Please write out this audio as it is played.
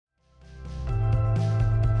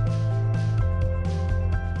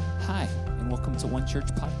to One Church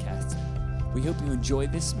Podcast. We hope you enjoy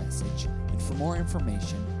this message, and for more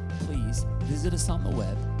information, please visit us on the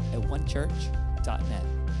web at onechurch.net.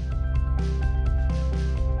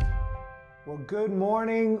 Well, good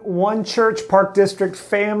morning, One Church Park District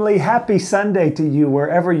family. Happy Sunday to you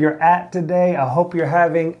wherever you're at today. I hope you're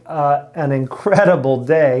having an incredible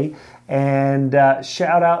day. And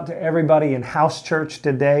shout out to everybody in house church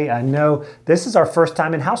today. I know this is our first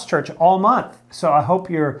time in house church all month. So I hope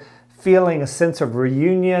you're feeling a sense of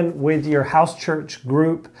reunion with your house church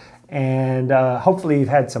group. And hopefully you've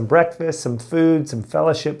had some breakfast, some food, some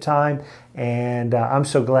fellowship time. And I'm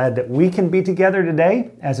so glad that we can be together today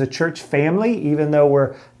as a church family, even though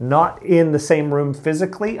we're not in the same room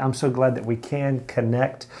physically. I'm so glad that we can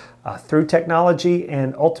connect through technology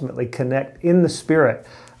and ultimately connect in the Spirit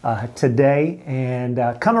today and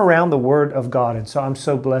come around the Word of God. And so I'm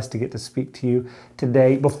so blessed to get to speak to you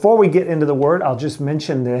today. Before we get into the Word, I'll just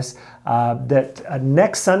mention this, that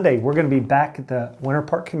next Sunday, we're going to be back at the Winter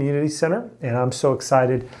Park Community Center, and I'm so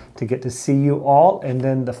excited to get to see you all. And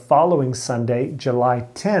then the following Sunday, July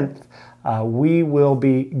 10th, we will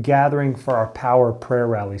be gathering for our Power Prayer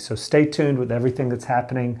Rally. So stay tuned with everything that's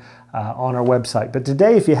happening on our website. But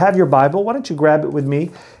today, if you have your Bible, why don't you grab it with me?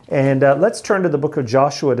 And let's turn to the book of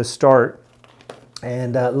Joshua to start.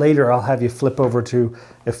 And later, I'll have you flip over to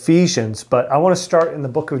Ephesians. But I want to start in the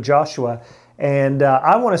book of Joshua. And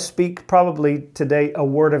I want to speak probably today a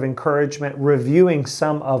word of encouragement, reviewing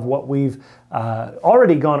some of what we've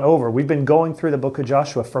already gone over. We've been going through the book of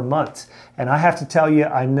Joshua for months. And I have to tell you,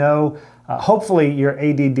 I know hopefully your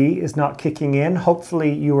ADD is not kicking in.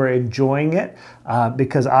 Hopefully you are enjoying it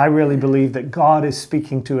because I really believe that God is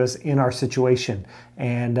speaking to us in our situation.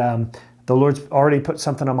 And the Lord's already put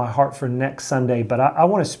something on my heart for next Sunday, but I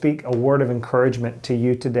want to speak a word of encouragement to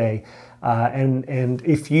you today. And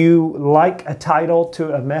if you like a title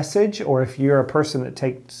to a message, or if you're a person that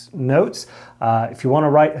takes notes, if you want to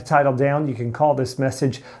write a title down, you can call this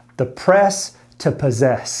message, The Press to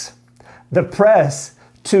Possess. The Press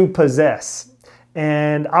to Possess.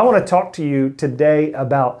 And I want to talk to you today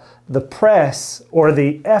about the press, or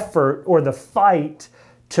the effort, or the fight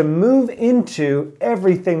to move into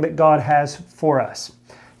everything that God has for us.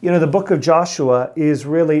 You know, the book of Joshua is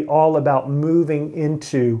really all about moving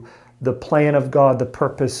into the plan of God, the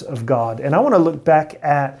purpose of God. And I want to look back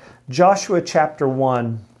at Joshua chapter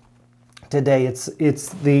 1 today. It's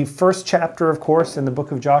the first chapter, of course, in the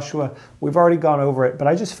book of Joshua. We've already gone over it, but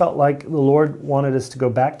I just felt like the Lord wanted us to go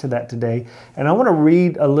back to that today. And I want to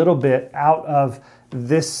read a little bit out of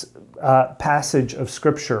this passage of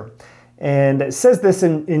Scripture. And it says this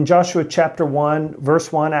in Joshua chapter 1,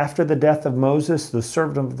 verse 1, after the death of Moses, the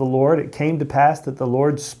servant of the Lord, it came to pass that the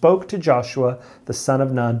Lord spoke to Joshua, the son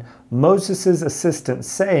of Nun, Moses' assistant,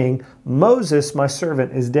 saying, Moses, my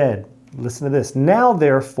servant, is dead. Listen to this. Now,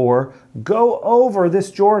 therefore, go over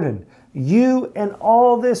this Jordan, you and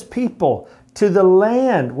all this people, to the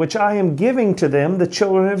land which I am giving to them, the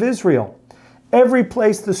children of Israel. Every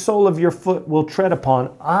place the sole of your foot will tread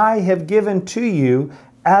upon, I have given to you,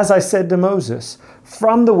 as I said to Moses,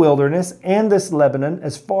 from the wilderness and this Lebanon,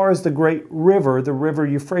 as far as the great river, the river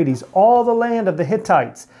Euphrates, all the land of the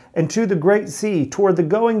Hittites, and to the great sea, toward the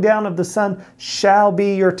going down of the sun, shall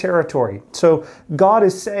be your territory. So God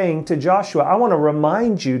is saying to Joshua, I want to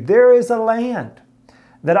remind you, there is a land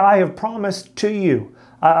that I have promised to you.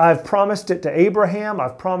 I've promised it to Abraham,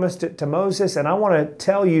 I've promised it to Moses, and I want to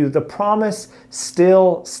tell you the promise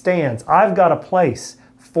still stands. I've got a place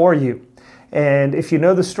for you. And if you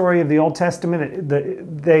know the story of the Old Testament,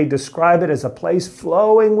 they describe it as a place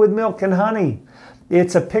flowing with milk and honey.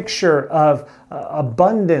 It's a picture of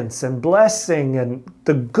abundance and blessing and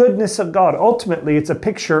the goodness of God. Ultimately, it's a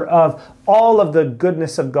picture of all of the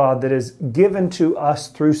goodness of God that is given to us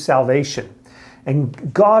through salvation.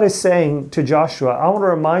 And God is saying to Joshua, I want to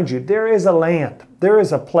remind you, there is a land, there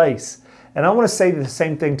is a place. And I want to say the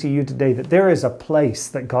same thing to you today, that there is a place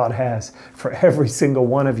that God has for every single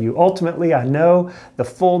one of you. Ultimately, I know the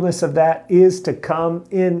fullness of that is to come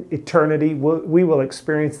in eternity. We will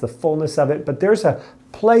experience the fullness of it, but there's a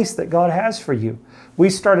place that God has for you. We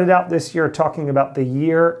started out this year talking about the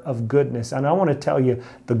year of goodness, and I want to tell you,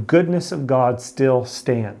 the goodness of God still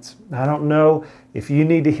stands. I don't know if you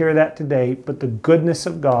need to hear that today, but the goodness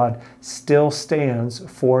of God still stands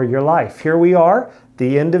for your life. Here we are,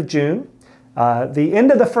 the end of June. The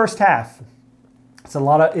end of the first half.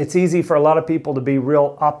 It's easy for a lot of people to be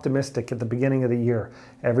real optimistic at the beginning of the year.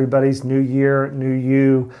 Everybody's new year, new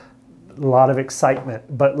you, a lot of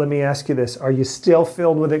excitement. But let me ask you this, are you still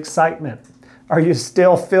filled with excitement? Are you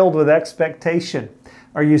still filled with expectation?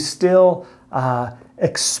 Are you still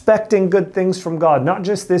expecting good things from God, not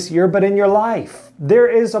just this year, but in your life. There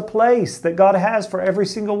is a place that God has for every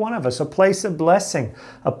single one of us, a place of blessing,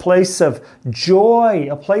 a place of joy,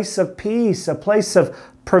 a place of peace, a place of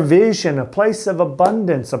provision, a place of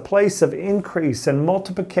abundance, a place of increase and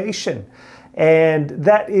multiplication. And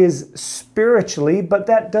that is spiritually, but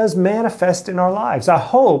that does manifest in our lives. I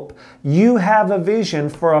hope you have a vision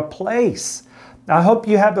for a place. I hope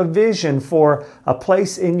you have a vision for a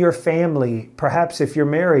place in your family, perhaps if you're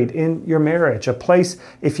married, in your marriage, a place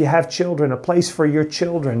if you have children, a place for your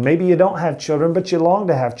children. Maybe you don't have children, but you long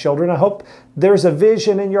to have children. I hope there's a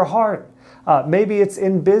vision in your heart. Maybe it's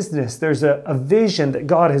in business. There's a vision that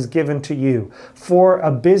God has given to you for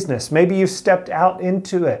a business. Maybe you've stepped out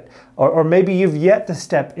into it, or maybe you've yet to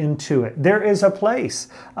step into it. There is a place.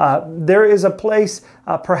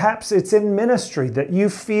 Perhaps it's in ministry that you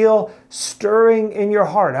feel stirring in your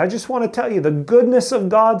heart. I just want to tell you, the goodness of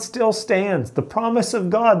God still stands. The promise of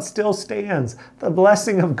God still stands. The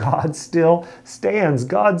blessing of God still stands.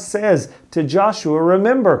 God says to Joshua,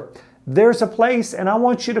 remember, there's a place and I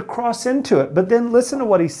want you to cross into it. But then listen to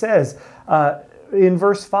what he says in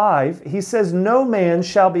verse 5. He says, no man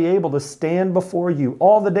shall be able to stand before you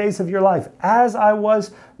all the days of your life. As I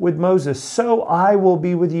was with Moses, so I will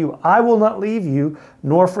be with you. I will not leave you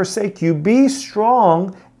nor forsake you. Be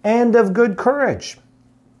strong and of good courage.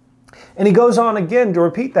 And he goes on again to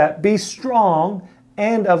repeat that. Be strong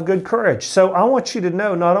and of good courage. So I want you to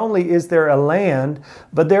know, not only is there a land,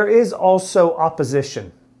 but there is also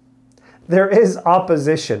opposition. There is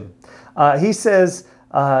opposition. He says,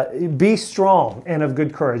 be strong and of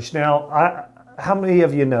good courage. Now, how many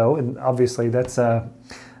of you know, and obviously that's,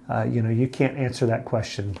 you can't answer that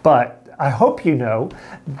question, but I hope you know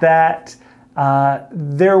that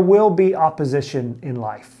there will be opposition in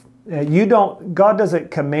life. God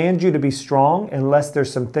doesn't command you to be strong unless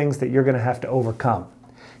there's some things that you're going to have to overcome.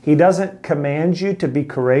 He doesn't command you to be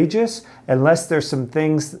courageous unless there's some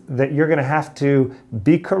things that you're going to have to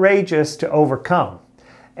be courageous to overcome.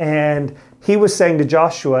 And he was saying to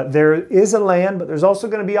Joshua, there is a land, but there's also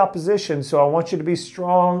going to be opposition, so I want you to be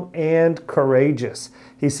strong and courageous.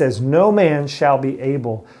 He says, no man shall be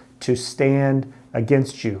able to stand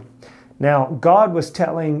against you. Now, God was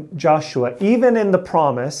telling Joshua, even in the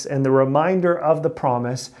promise and the reminder of the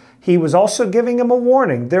promise, he was also giving him a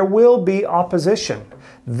warning. There will be opposition,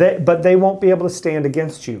 but they won't be able to stand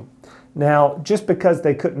against you. Now, just because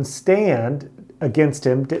they couldn't stand against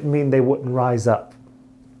him didn't mean they wouldn't rise up.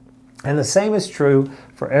 And the same is true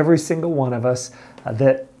for every single one of us,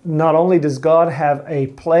 that not only does God have a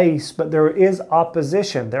place, but there is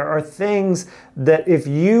opposition. There are things that if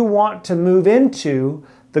you want to move into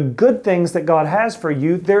the good things that God has for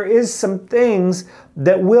you, there is some things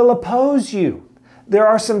that will oppose you. There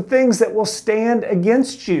are some things that will stand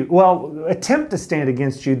against you. Well, attempt to stand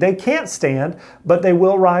against you. They can't stand, but they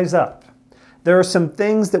will rise up. There are some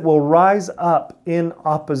things that will rise up in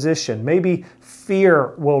opposition. Maybe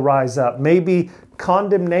fear will rise up. Maybe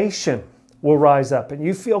condemnation will rise up and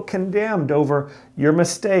you feel condemned over your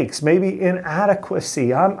mistakes. Maybe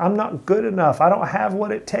inadequacy. I'm not good enough. I don't have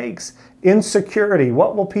what it takes. Insecurity.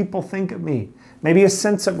 What will people think of me? Maybe a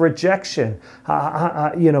sense of rejection.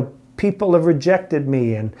 People have rejected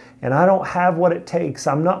me and I don't have what it takes.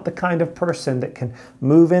 I'm not the kind of person that can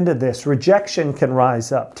move into this. Rejection can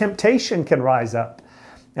rise up. Temptation can rise up.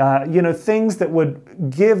 Things that would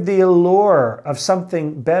give the allure of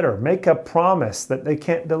something better, make a promise that they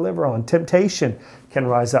can't deliver on. Temptation can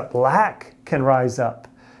rise up. Lack can rise up.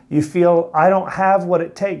 You feel, I don't have what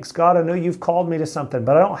it takes. God, I know you've called me to something,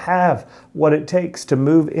 but I don't have what it takes to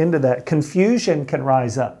move into that. Confusion can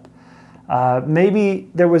rise up. Maybe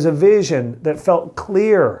there was a vision that felt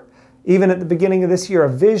clear, even at the beginning of this year, a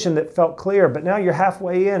vision that felt clear, but now you're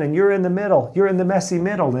halfway in and you're in the middle, you're in the messy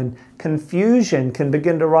middle, and confusion can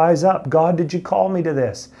begin to rise up. God, did you call me to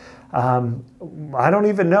this? I don't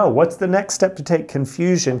even know. What's the next step to take?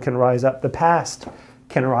 Confusion can rise up. The past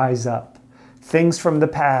can rise up. Things from the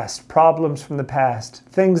past, problems from the past,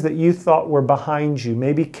 things that you thought were behind you,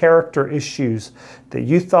 maybe character issues that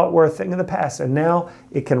you thought were a thing of the past, and now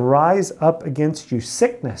it can rise up against you.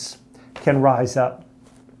 Sickness can rise up.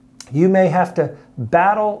 You may have to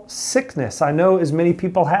battle sickness. I know as many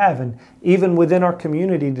people have, and even within our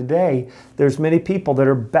community today, there's many people that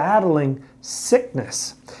are battling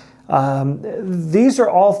sickness. These are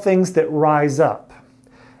all things that rise up.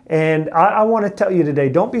 And I want to tell you today,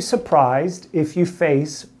 don't be surprised if you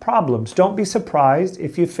face problems. Don't be surprised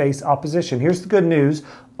if you face opposition. Here's the good news.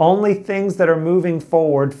 Only things that are moving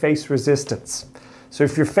forward face resistance. So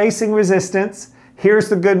if you're facing resistance, here's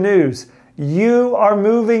the good news. You are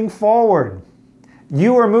moving forward.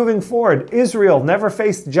 You are moving forward. Israel never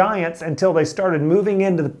faced giants until they started moving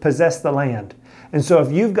in to possess the land. And so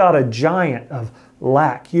if you've got a giant of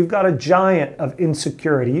lack, you've got a giant of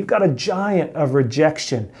insecurity, you've got a giant of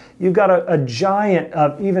rejection, you've got a giant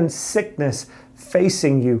of even sickness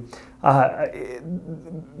facing you,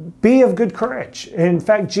 be of good courage. In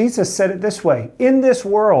fact, Jesus said it this way, in this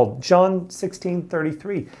world, John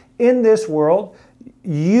 16:33, in this world,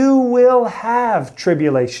 you will have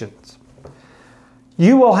tribulations.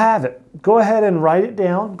 You will have it. Go ahead and write it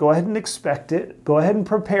down. Go ahead and expect it. Go ahead and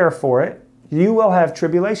prepare for it. You will have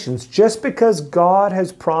tribulations. Just because God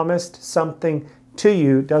has promised something to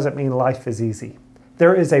you doesn't mean life is easy.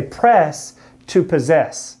 There is a press to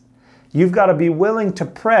possess. You've got to be willing to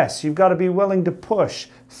press. You've got to be willing to push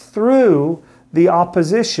through the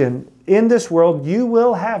opposition. In this world, you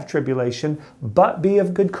will have tribulation, but be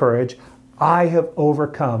of good courage. I have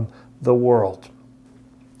overcome the world.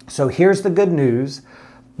 So here's the good news,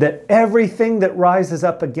 that everything that rises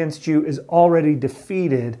up against you is already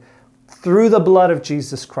defeated through the blood of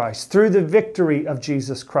Jesus Christ, through the victory of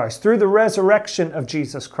Jesus Christ, through the resurrection of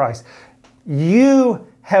Jesus Christ. You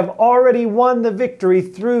have already won the victory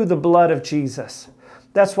through the blood of Jesus.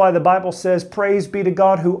 That's why the Bible says, praise be to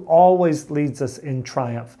God who always leads us in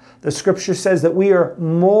triumph. The scripture says that we are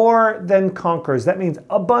more than conquerors. That means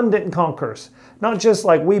abundant conquerors. Not just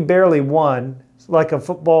like we barely won, like a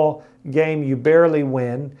football game you barely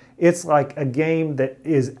win. It's like a game that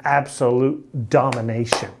is absolute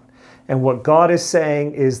domination. And what God is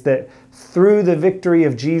saying is that through the victory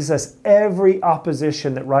of Jesus, every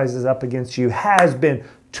opposition that rises up against you has been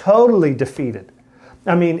totally defeated.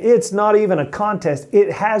 I mean, it's not even a contest.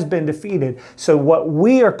 It has been defeated. So what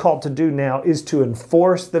we are called to do now is to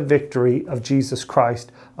enforce the victory of Jesus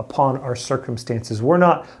Christ upon our circumstances. We're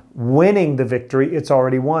not winning the victory. It's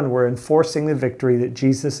already won. We're enforcing the victory that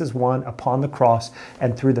Jesus has won upon the cross.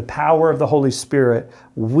 And through the power of the Holy Spirit,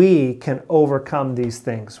 we can overcome these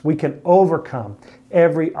things. We can overcome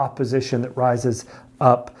every opposition that rises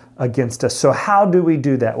up against us. So how do we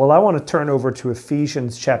do that? Well, I want to turn over to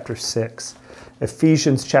Ephesians chapter 6.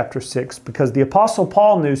 Ephesians chapter 6, because the Apostle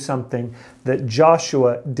Paul knew something that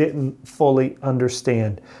Joshua didn't fully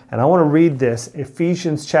understand. And I want to read this,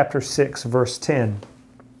 Ephesians chapter 6, verse 10.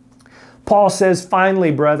 Paul says, finally,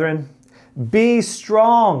 brethren, be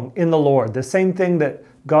strong in the Lord. The same thing that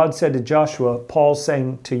God said to Joshua, Paul's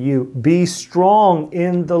saying to you, be strong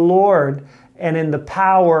in the Lord and in the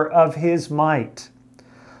power of his might.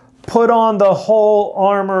 Put on the whole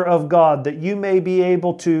armor of God that you may be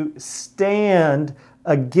able to stand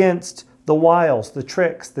against the wiles, the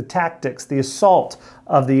tricks, the tactics, the assault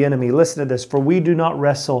of the enemy. Listen to this. For we do not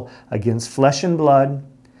wrestle against flesh and blood,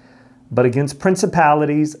 but against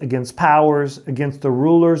principalities, against powers, against the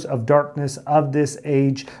rulers of darkness of this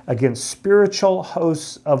age, against spiritual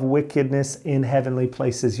hosts of wickedness in heavenly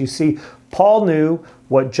places. You see, Paul knew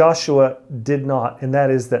what Joshua did not, and that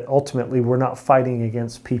is that ultimately we're not fighting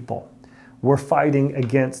against people. We're fighting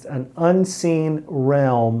against an unseen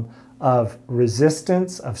realm of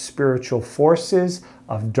resistance, of spiritual forces,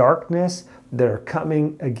 of darkness that are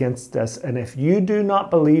coming against us. And if you do not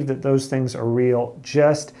believe that those things are real,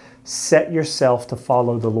 just set yourself to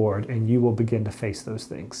follow the Lord and you will begin to face those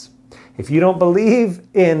things. If you don't believe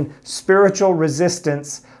in spiritual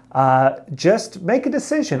resistance, just make a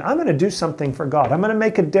decision. I'm going to do something for God. I'm going to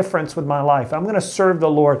make a difference with my life. I'm going to serve the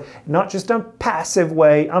Lord, not just in a passive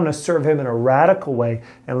way. I'm going to serve Him in a radical way.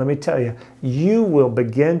 And let me tell you, you will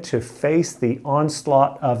begin to face the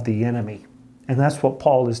onslaught of the enemy. And that's what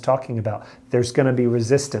Paul is talking about. There's going to be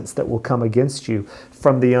resistance that will come against you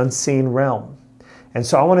from the unseen realm. And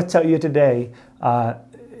so I want to tell you today,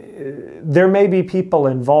 there may be people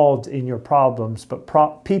involved in your problems,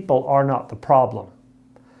 but people are not the problem.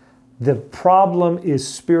 The problem is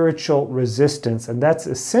spiritual resistance, and that's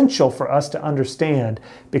essential for us to understand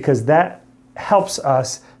because that helps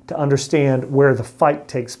us to understand where the fight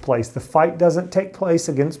takes place. The fight doesn't take place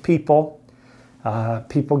against people.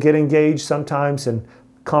 People get engaged sometimes in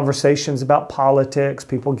conversations about politics.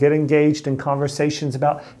 People get engaged in conversations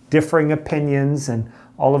about differing opinions and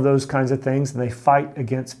all of those kinds of things, and they fight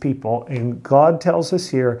against people. And God tells us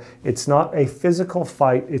here, it's not a physical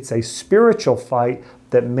fight, it's a spiritual fight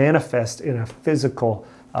that manifests in a physical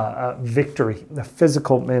victory, a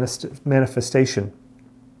physical manifestation.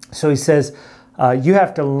 So he says, you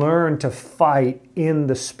have to learn to fight in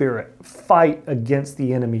the Spirit, fight against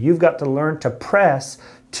the enemy. You've got to learn to press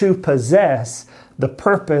to possess the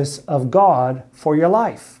purpose of God for your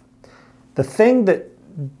life. The thing that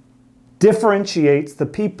differentiates the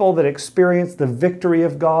people that experience the victory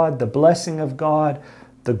of God, the blessing of God,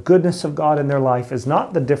 The goodness of God in their life is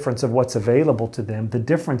not the difference of what's available to them. The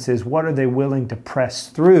difference is what are they willing to press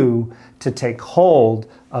through to take hold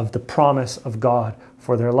of the promise of God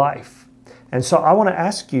for their life. And so I want to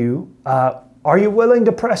ask you, are you willing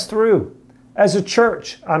to press through? As a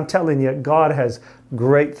church, I'm telling you, God has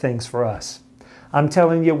great things for us. I'm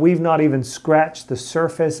telling you, we've not even scratched the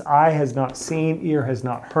surface. Eye has not seen, ear has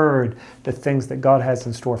not heard the things that God has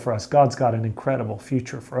in store for us. God's got an incredible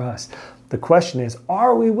future for us. The question is,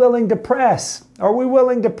 are we willing to press? Are we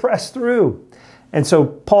willing to press through? And so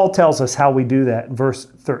Paul tells us how we do that in verse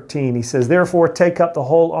 13. He says, therefore, take up the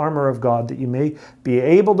whole armor of God that you may be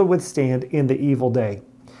able to withstand in the evil day.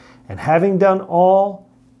 And having done all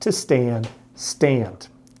to stand, stand.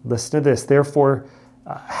 Listen to this. Therefore,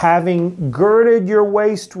 having girded your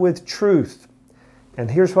waist with truth.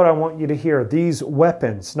 And here's what I want you to hear. These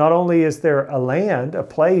weapons, not only is there a land, a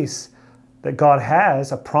place that God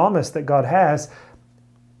has, a promise that God has,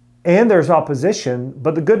 and there's opposition,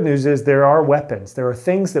 but the good news is there are weapons. There are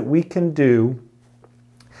things that we can do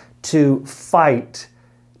to fight,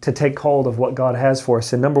 to take hold of what God has for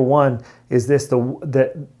us. And number one is this,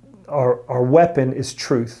 that our weapon is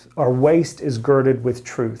truth. Our waist is girded with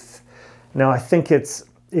truth. Now, I think it's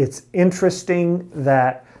interesting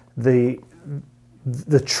that the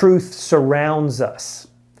truth surrounds us.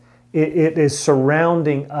 It is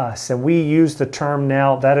surrounding us, and we use the term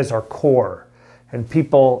now, that is our core. And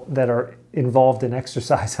people that are involved in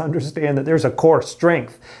exercise understand that there's a core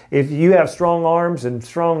strength. If you have strong arms and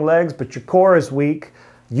strong legs, but your core is weak,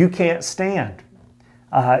 you can't stand.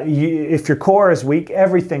 If your core is weak,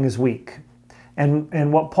 everything is weak.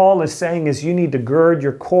 And what Paul is saying is you need to gird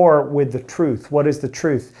your core with the truth. What is the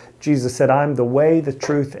truth? Jesus said, I'm the way, the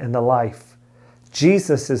truth, and the life.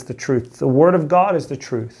 Jesus is the truth. The Word of God is the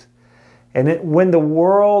truth. And when the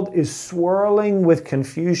world is swirling with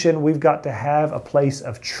confusion, we've got to have a place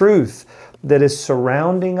of truth that is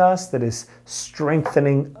surrounding us, that is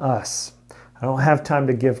strengthening us. I don't have time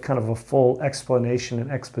to give kind of a full explanation and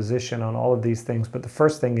exposition on all of these things, but the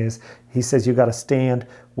first thing is, he says you've got to stand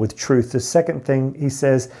with truth. The second thing he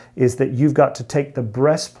says is that you've got to take the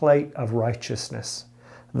breastplate of righteousness.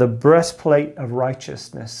 The breastplate of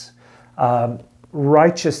righteousness.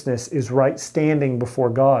 Righteousness is right standing before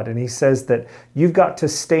God. And he says that you've got to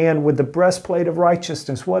stand with the breastplate of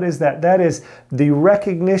righteousness. What is that? That is the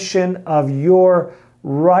recognition of your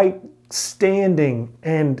right standing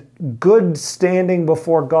and good standing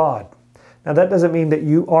before God. Now, that doesn't mean that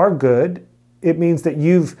you are good. It means that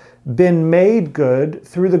you've been made good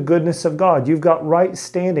through the goodness of God. You've got right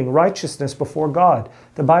standing, righteousness before God.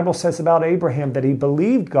 The Bible says about Abraham that he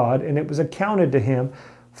believed God and it was accounted to him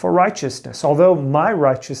for righteousness. Although my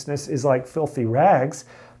righteousness is like filthy rags,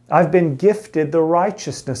 I've been gifted the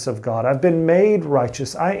righteousness of God. I've been made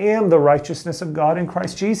righteous. I am the righteousness of God in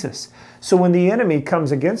Christ Jesus. So when the enemy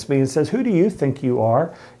comes against me and says, who do you think you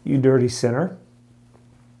are, you dirty sinner?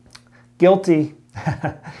 Guilty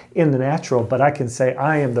in the natural, but I can say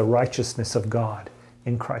I am the righteousness of God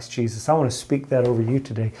in Christ Jesus. I want to speak that over you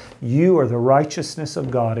today. You are the righteousness of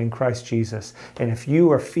God in Christ Jesus. And if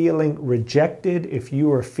you are feeling rejected, if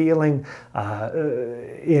you are feeling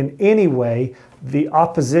in any way the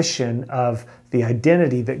opposition of the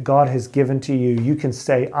identity that God has given to you, you can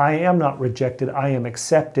say, I am not rejected. I am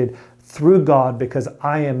accepted through God because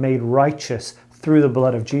I am made righteous through the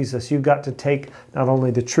blood of Jesus. You've got to take not only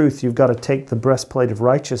the truth, you've got to take the breastplate of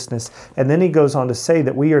righteousness. And then he goes on to say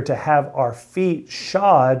that we are to have our feet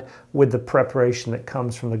shod with the preparation that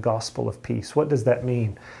comes from the gospel of peace. What does that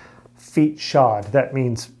mean? Feet shod. That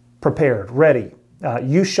means prepared, ready.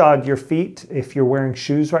 You shod your feet if you're wearing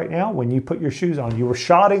shoes right now. When you put your shoes on, you were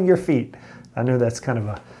shodding your feet. I know that's kind of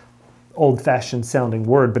a old-fashioned sounding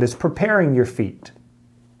word, but it's preparing your feet.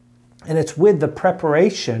 And it's with the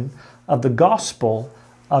preparation of the gospel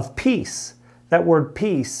of peace. That word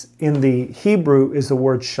peace in the Hebrew is the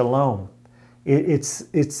word shalom. It's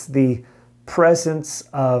the presence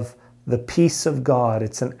of the peace of God.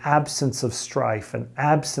 It's an absence of strife, an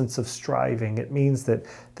absence of striving. It means that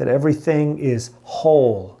everything is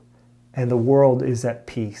whole and the world is at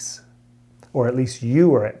peace, or at least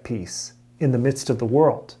you are at peace in the midst of the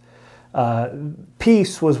world.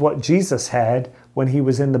 Peace was what Jesus had when he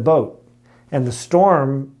was in the boat, and the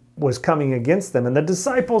storm was coming against them, and the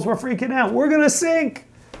disciples were freaking out. We're going to sink.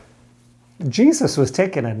 Jesus was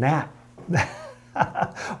taking a nap.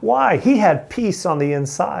 Why? He had peace on the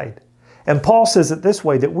inside. And Paul says it this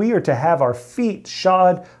way, that we are to have our feet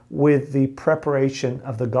shod with the preparation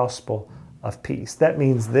of the gospel of peace. That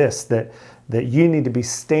means this, that you need to be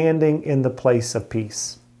standing in the place of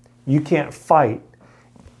peace. You can't fight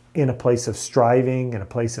in a place of striving, in a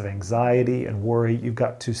place of anxiety and worry. You've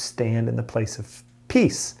got to stand in the place of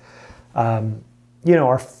peace.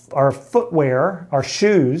 Our footwear, our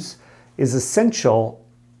shoes, is essential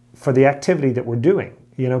for the activity that we're doing.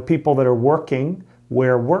 People that are working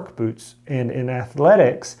wear work boots. And in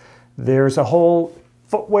athletics, there's a whole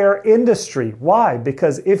footwear industry. Why?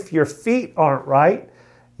 Because if your feet aren't right,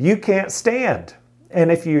 you can't stand.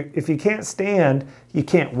 And if you can't stand, you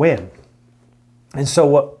can't win. And so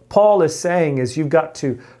what Paul is saying is you've got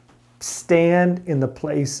to stand in the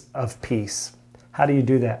place of peace. How do you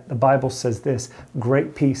do that? The Bible says this: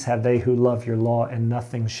 great peace have they who love your law, and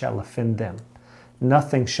nothing shall offend them.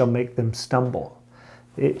 Nothing shall make them stumble.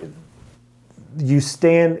 You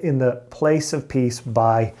stand in the place of peace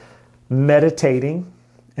by meditating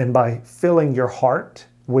and by filling your heart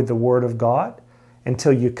with the Word of God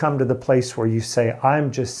until you come to the place where you say,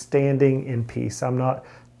 I'm just standing in peace. I'm not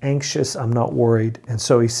anxious. I'm not worried. And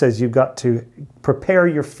so he says you've got to prepare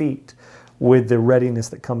your feet with the readiness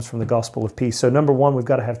that comes from the gospel of peace. So number one, we've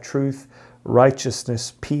got to have truth,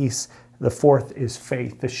 righteousness, peace. The fourth is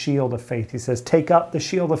faith, the shield of faith. He says, take up the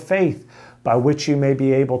shield of faith by which you may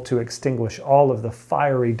be able to extinguish all of the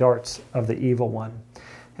fiery darts of the evil one.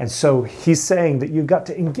 And so he's saying that you've got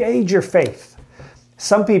to engage your faith.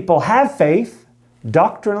 Some people have faith.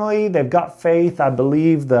 Doctrinally, they've got faith. I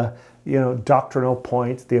believe the doctrinal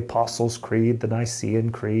points, the Apostles' Creed, the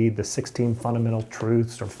Nicene Creed, the 16 fundamental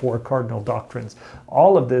truths or 4 cardinal doctrines.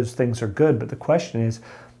 All of those things are good, but the question is,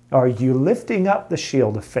 are you lifting up the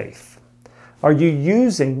shield of faith? Are you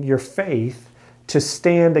using your faith to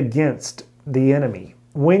stand against the enemy?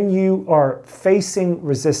 When you are facing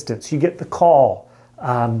resistance, you get the call,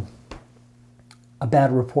 a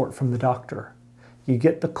bad report from the doctor. You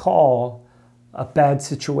get the call, a bad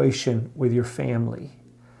situation with your family.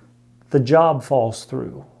 The job falls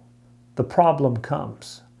through. The problem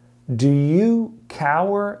comes. Do you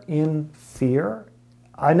cower in fear?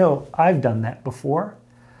 I know I've done that before,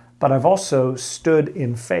 but I've also stood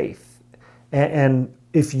in faith. And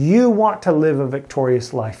if you want to live a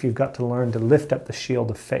victorious life, you've got to learn to lift up the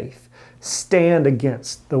shield of faith. Stand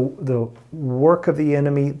against the work of the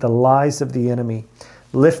enemy, the lies of the enemy.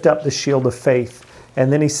 Lift up the shield of faith.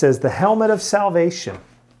 And then he says the helmet of salvation,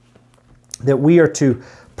 that we are to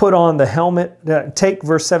put on the helmet. Take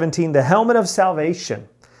verse 17, the helmet of salvation.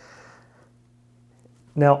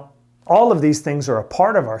 Now, all of these things are a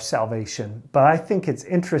part of our salvation, but I think it's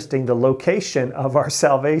interesting the location of our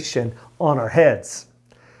salvation on our heads.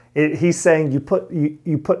 He's saying you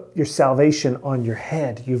put your salvation on your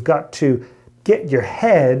head. You've got to get your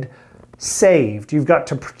head saved. You've got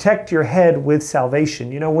to protect your head with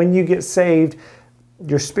salvation. When you get saved,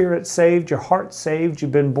 your spirit's saved, your heart's saved,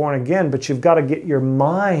 you've been born again, but you've got to get your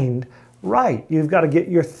mind right. You've got to get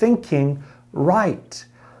your thinking right.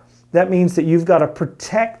 That means that you've got to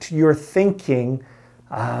protect your thinking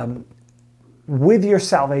with your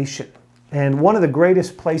salvation. And one of the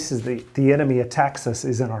greatest places the enemy attacks us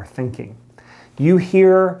is in our thinking. You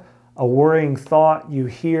hear a worrying thought, you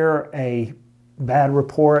hear a bad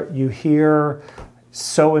report, you hear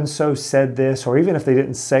so-and-so said this, or even if they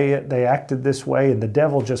didn't say it, they acted this way, and the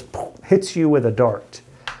devil just hits you with a dart.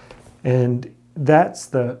 And that's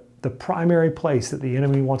the primary place that the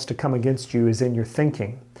enemy wants to come against you, is in your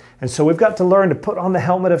thinking. And so we've got to learn to put on the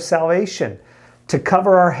helmet of salvation, to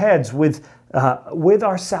cover our heads with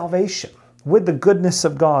our salvation, with the goodness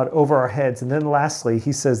of God over our heads. And then lastly,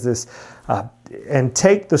 he says this, and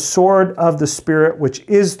take the sword of the Spirit, which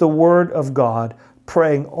is the word of God,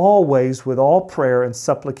 praying always with all prayer and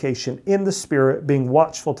supplication in the Spirit, being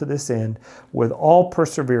watchful to this end, with all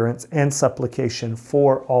perseverance and supplication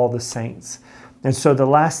for all the saints. And so the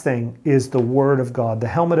last thing is the Word of God, the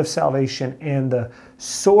helmet of salvation and the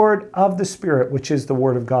sword of the Spirit, which is the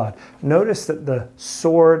Word of God. Notice that the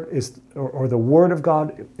sword is, or the Word of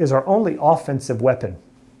God is our only offensive weapon.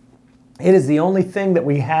 It is the only thing that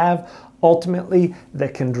we have ultimately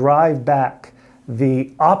that can drive back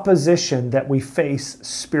the opposition that we face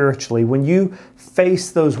spiritually. When you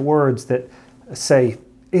face those words that say,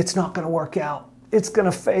 it's not going to work out, it's going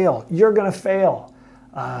to fail, you're going to fail,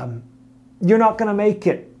 you're not going to make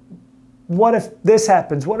it, what if this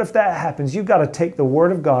happens, what if that happens, you've got to take the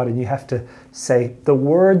Word of God and you have to say, the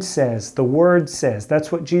Word says, the Word says.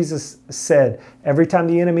 That's what Jesus said. Every time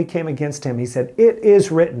the enemy came against him, he said, it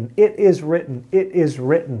is written, it is written, it is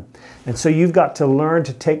written. And so you've got to learn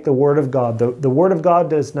to take the Word of God. The Word of God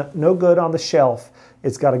does no good on the shelf.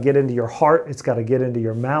 It's got to get into your heart. It's got to get into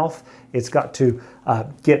your mouth. It's got to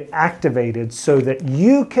get activated so that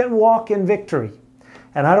you can walk in victory.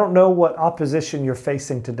 And I don't know what opposition you're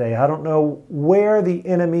facing today. I don't know where the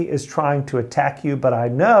enemy is trying to attack you, but I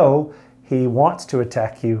know he wants to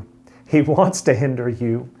attack you. He wants to hinder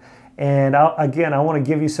you. And again, I want to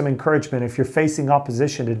give you some encouragement. If you're facing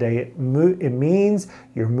opposition today, it means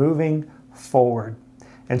you're moving forward.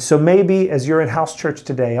 And so maybe as you're in house church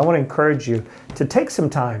today, I want to encourage you to take some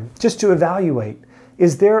time just to evaluate.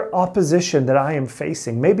 Is there opposition that I am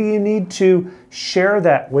facing? Maybe you need to share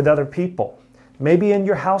that with other people. Maybe in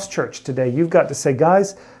your house church today, you've got to say,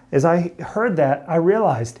 guys, as I heard that, I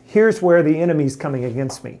realized here's where the enemy's coming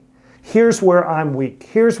against me. Here's where I'm weak.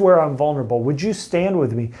 Here's where I'm vulnerable. Would you stand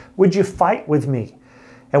with me? Would you fight with me?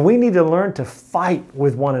 And we need to learn to fight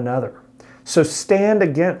with one another. So stand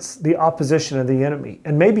against the opposition of the enemy.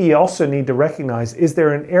 And maybe you also need to recognize, is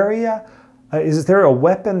there an area, is there a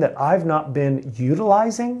weapon that I've not been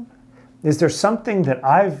utilizing? Is there something that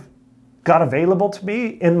I've got available to me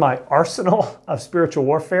in my arsenal of spiritual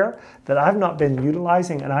warfare that I've not been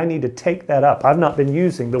utilizing, and I need to take that up? I've not been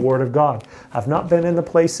using the Word of God. I've not been in the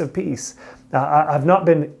place of peace. I've not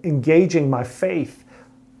been engaging my faith.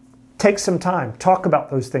 Take some time, talk about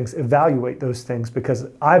those things, evaluate those things, because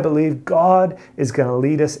I believe God is going to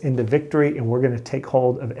lead us into victory, and we're going to take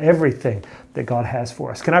hold of everything that God has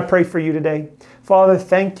for us. Can I pray for you today? Father,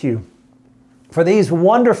 thank you for these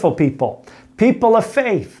wonderful people, people of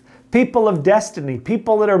faith, people of destiny,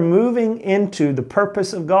 people that are moving into the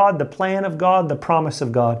purpose of God, the plan of God, the promise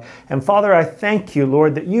of God. And Father, I thank you,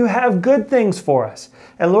 Lord, that you have good things for us.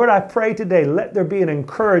 And Lord, I pray today, let there be an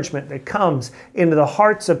encouragement that comes into the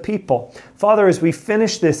hearts of people. Father, as we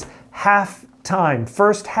finish this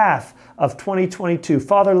first half of 2022,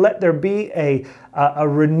 Father, let there be a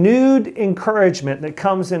renewed encouragement that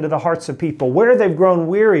comes into the hearts of people where they've grown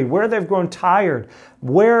weary, where they've grown tired,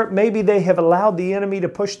 where maybe they have allowed the enemy to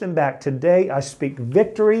push them back. Today, I speak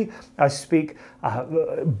victory. I speak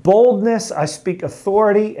boldness. I speak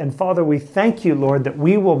authority. And Father, we thank you, Lord, that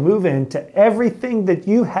we will move into everything that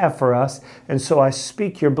you have for us. And so I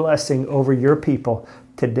speak your blessing over your people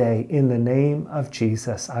today. In the name of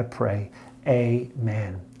Jesus, I pray.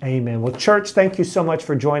 Amen. Amen. Well, church, thank you so much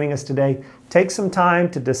for joining us today. Take some time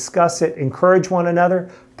to discuss it, encourage one another,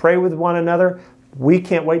 pray with one another. We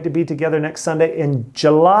can't wait to be together next Sunday. And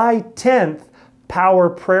July 10th, Power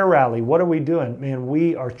Prayer Rally. What are we doing? Man,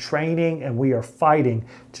 we are training and we are fighting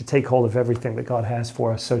to take hold of everything that God has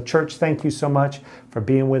for us. So church, thank you so much for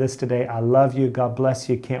being with us today. I love you. God bless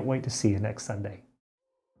you. Can't wait to see you next Sunday.